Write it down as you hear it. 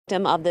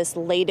victim of this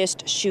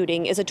latest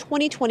shooting is a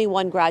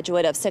 2021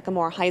 graduate of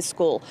Sycamore High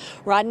School.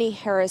 Rodney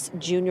Harris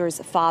Jr.'s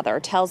father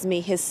tells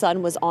me his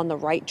son was on the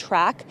right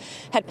track,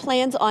 had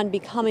plans on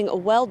becoming a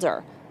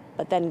welder,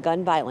 but then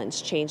gun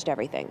violence changed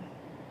everything.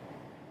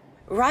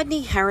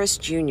 Rodney Harris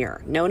Jr.,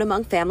 known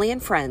among family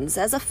and friends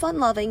as a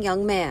fun-loving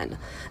young man,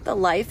 the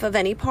life of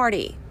any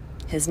party.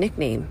 His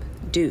nickname,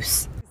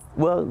 Deuce.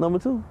 Well, number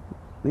two.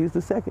 He's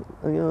the second,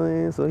 you know what I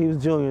mean? So he was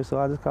junior, so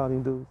I just called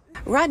him Deuce.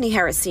 Rodney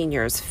Harris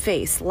Sr.'s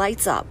face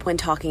lights up when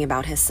talking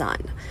about his son.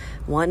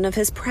 One of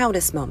his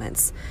proudest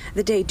moments,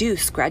 the day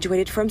Deuce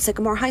graduated from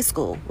Sycamore High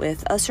School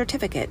with a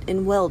certificate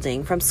in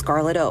welding from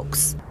Scarlet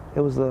Oaks.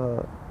 It was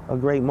a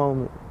great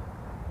moment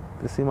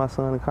to see my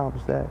son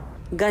accomplish that.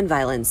 Gun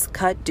violence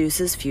cut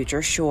Deuce's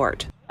future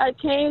short. At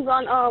Kings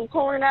on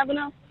Colerain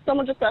Avenue,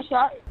 someone just got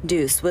shot.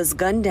 Deuce was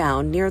gunned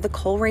down near the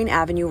Colerain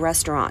Avenue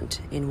restaurant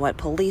in what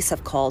police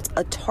have called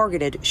a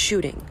targeted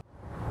shooting.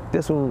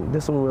 This one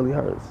really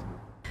hurts.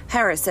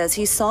 Harris says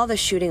he saw the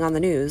shooting on the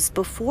news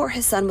before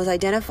his son was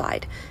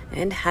identified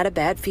and had a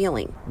bad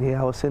feeling.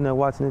 Yeah, I was sitting there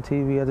watching the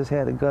TV. I just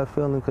had a gut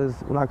feeling because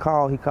when I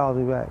called, he called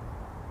me back.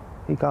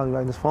 He called me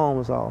back. His phone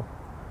was off,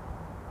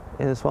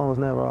 and his phone was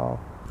never off.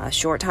 A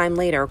short time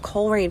later,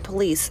 Colerain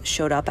police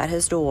showed up at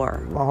his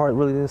door. My heart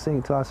really didn't sink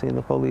until I seen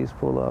the police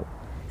pull up.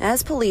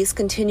 As police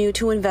continue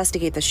to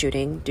investigate the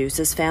shooting,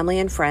 Deuce's family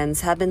and friends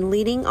have been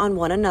leaning on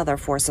one another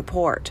for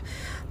support.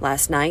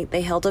 Last night,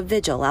 they held a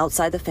vigil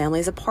outside the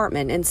family's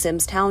apartment in Sycamore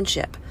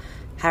Township.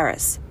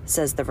 Harris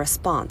says the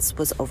response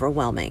was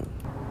overwhelming.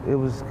 It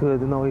was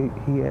good to know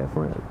he had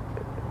friends.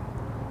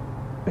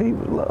 He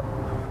was loved.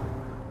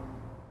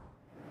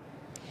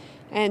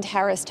 And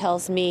Harris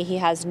tells me he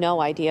has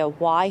no idea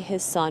why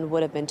his son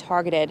would have been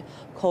targeted.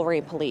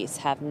 Colerain police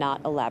have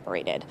not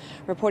elaborated.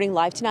 Reporting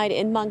live tonight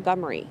in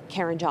Montgomery,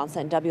 Karen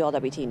Johnson,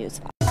 WLWT News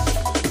 5.